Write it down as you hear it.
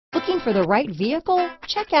Looking for the right vehicle?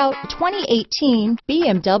 Check out 2018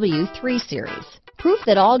 BMW 3 Series. Proof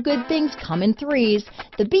that all good things come in threes,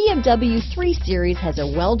 the BMW 3 Series has a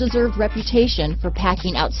well-deserved reputation for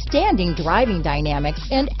packing outstanding driving dynamics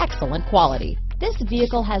and excellent quality. This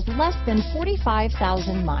vehicle has less than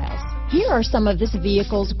 45,000 miles. Here are some of this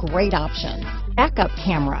vehicle's great options: backup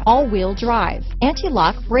camera, all-wheel drive,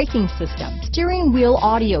 anti-lock braking system, steering wheel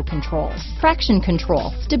audio controls, traction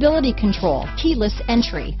control, stability control, keyless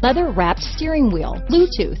entry, leather-wrapped steering wheel,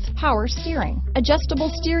 Bluetooth, power steering,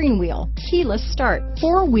 adjustable steering wheel, keyless start,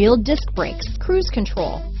 four-wheel disc brakes, cruise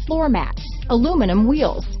control, floor mats, aluminum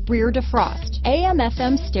wheels, rear defrost,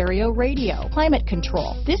 AM/FM stereo radio, climate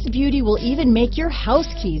control. This beauty will even make your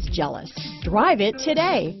house keys jealous. Drive it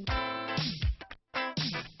today.